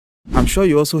I'm sure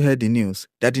you also heard the news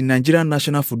that the Nigerian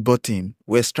national football team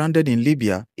were stranded in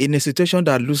Libya in a situation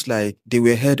that looks like they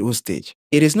were held hostage.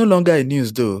 It is no longer a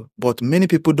news though, but many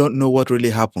people don't know what really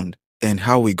happened and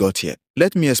how we got here.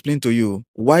 Let me explain to you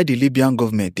why the Libyan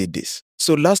government did this.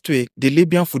 So last week, the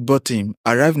Libyan football team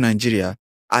arrived in Nigeria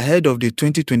ahead of the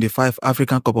 2025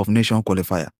 African Cup of Nations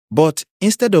qualifier. But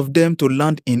instead of them to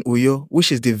land in Uyo,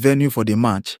 which is the venue for the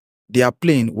match, their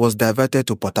plane was diverted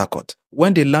to Port Harcourt.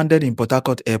 When they landed in Port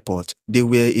Harcourt Airport, they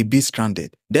were a bit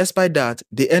stranded. Despite that,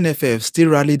 the NFF still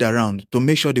rallied around to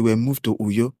make sure they were moved to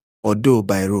Uyo, although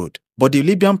by road. But the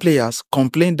Libyan players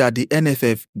complained that the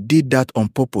NFF did that on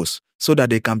purpose so that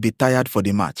they can be tired for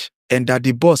the match, and that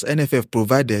the bus NFF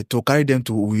provided to carry them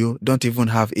to Uyo don't even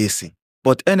have AC.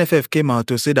 But NFF came out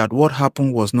to say that what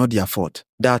happened was not their fault,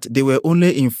 that they were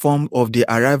only informed of the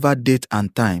arrival date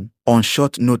and time on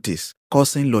short notice,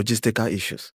 causing logistical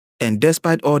issues. And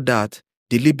despite all that,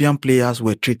 the Libyan players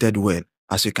were treated well,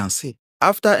 as you can see.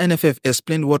 After NFF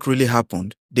explained what really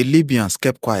happened, the Libyans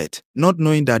kept quiet, not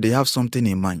knowing that they have something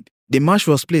in mind. The match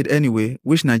was played anyway,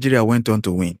 which Nigeria went on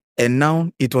to win. And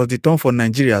now it was the turn for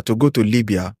Nigeria to go to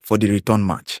Libya for the return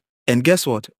match. And guess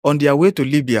what? On their way to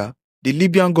Libya, the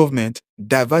Libyan government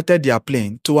diverted their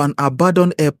plane to an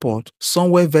abandoned airport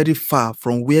somewhere very far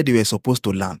from where they were supposed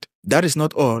to land. That is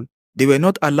not all. They were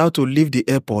not allowed to leave the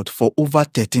airport for over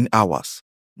 13 hours.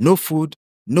 No food,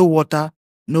 no water,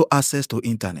 no access to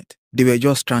internet. They were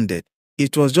just stranded.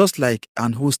 It was just like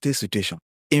an hostage situation.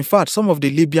 In fact, some of the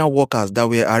Libyan workers that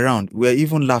were around were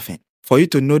even laughing for you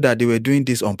to know that they were doing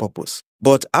this on purpose.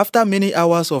 But after many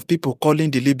hours of people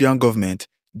calling the Libyan government,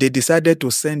 they decided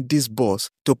to send this bus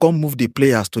to come move the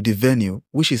players to the venue,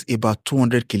 which is about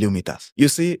 200 kilometers. You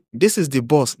see, this is the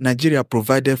bus Nigeria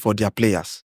provided for their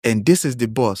players, and this is the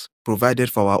bus provided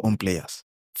for our own players.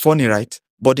 Funny, right?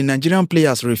 But the Nigerian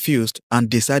players refused and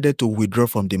decided to withdraw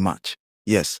from the match.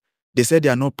 Yes, they said they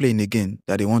are not playing again,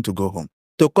 that they want to go home.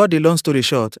 To cut the long story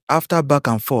short, after back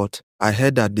and forth, I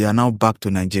heard that they are now back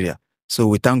to Nigeria. So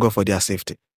we thank God for their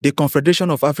safety. The Confederation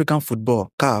of African Football,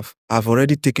 CAF, have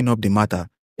already taken up the matter,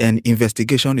 and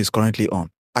investigation is currently on.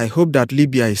 I hope that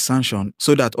Libya is sanctioned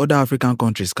so that other African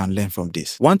countries can learn from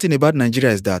this. One thing about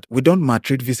Nigeria is that we don't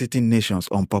maltreat visiting nations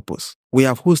on purpose. We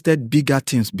have hosted bigger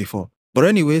teams before. But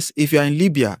anyways, if you are in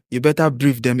Libya, you better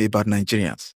brief them about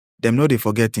Nigerians. Them know they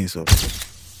forget things. So.